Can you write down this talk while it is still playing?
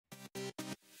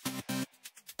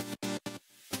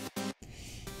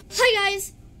Hi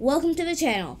guys, welcome to the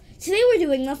channel. Today we're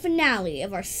doing the finale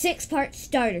of our 6-part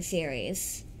starter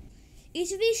series.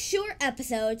 Each of these short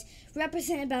episodes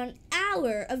represent about an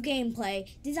hour of gameplay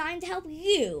designed to help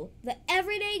you, the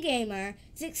everyday gamer,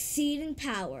 succeed in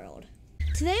Palworld.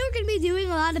 Today we're going to be doing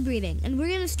a lot of breeding, and we're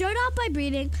going to start off by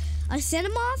breeding a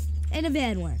Cinnamoth and a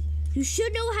Vanworm. You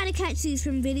should know how to catch these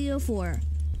from video 4.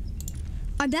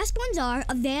 Our best ones are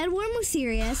a Vanworm with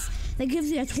Sirius that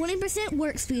gives you a 20%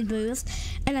 work speed boost,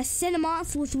 and a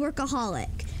Cinnamoth with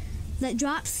Workaholic that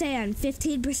drops sand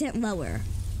 15% lower.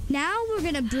 Now we're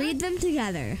going to breed them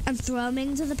together and throw them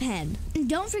into the pen. And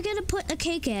don't forget to put a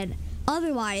cake in,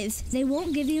 otherwise they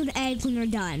won't give you an egg when they're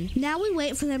done. Now we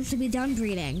wait for them to be done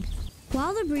breeding.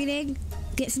 While they're breeding,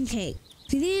 get some cake.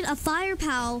 You need a fire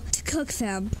pal to cook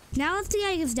them. Now that the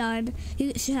egg is done,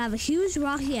 you should have a huge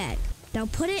rocky egg. Now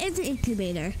put it in the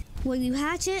incubator. When you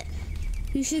hatch it,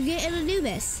 you should get an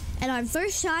Anubis. And on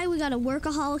first try, we got a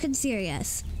Workaholic and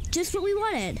Sirius. Just what we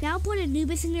wanted. Now put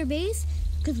Anubis in your base,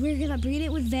 because we're going to breed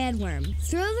it with Vanworm.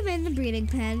 Throw them in the breeding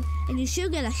pen, and you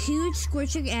should get a huge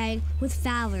scorching egg with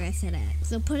Phalaris in it.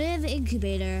 So put it in the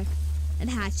incubator and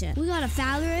hatch it. We got a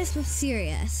Phalaris with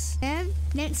Sirius. And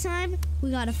next time, we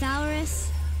got a Phalaris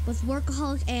with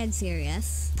Workaholic and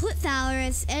Sirius. Put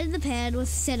Phalaris in the pen with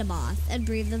Cinnamoth and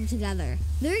breed them together.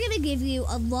 They're going to give you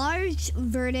a large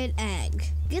verdant egg.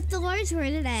 Get the large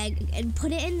verdant egg and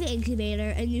put it in the incubator,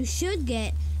 and you should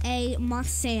get a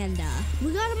Mossanda.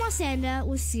 We got a Mossanda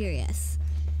with Sirius.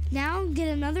 Now get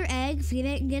another egg if you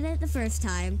didn't get it the first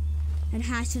time, and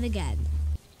hatch it again.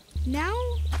 Now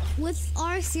with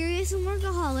our Sirius and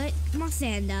Workaholic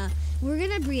Mossanda, we're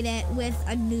going to breed it with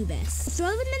Anubis. Throw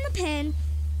them in the pen,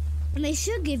 and they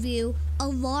should give you a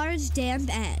large damp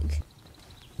egg.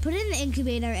 Put it in the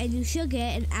incubator and you should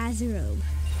get an Azurobe.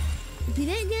 If you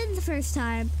didn't get it the first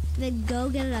time, then go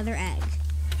get another egg.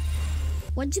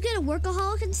 Once you get a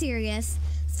Workaholic and Sirius,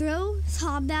 throw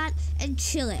Tombat and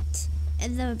Chillet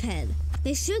in the pen.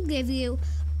 They should give you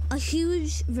a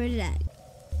huge verdant egg.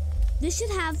 This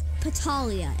should have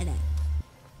Petalia in it.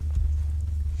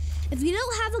 If you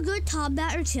don't have a good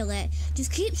Tombat or Chillet,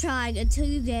 just keep trying until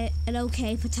you get an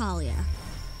okay Petalia.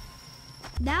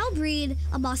 Now breed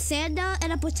a Mossanda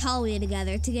and a Petalia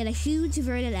together to get a huge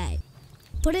verdant egg.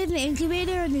 Put it in the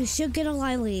incubator and you should get a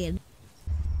Lilene.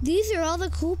 These are all the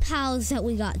cool pals that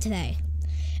we got today.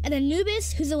 An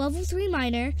Anubis, who's a level 3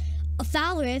 miner, a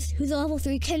Phalaris, who's a level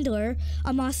 3 kindler,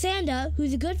 a Mossanda,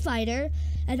 who's a good fighter,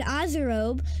 an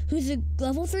Azurobe, who's a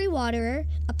level 3 waterer,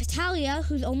 a Petalia,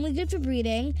 who's only good for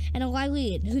breeding, and a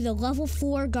Lilene, who's a level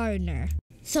 4 gardener.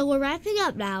 So we're wrapping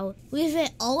up now. We've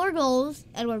hit all our goals,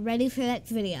 and we're ready for the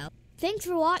next video. Thanks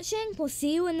for watching. We'll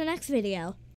see you in the next video.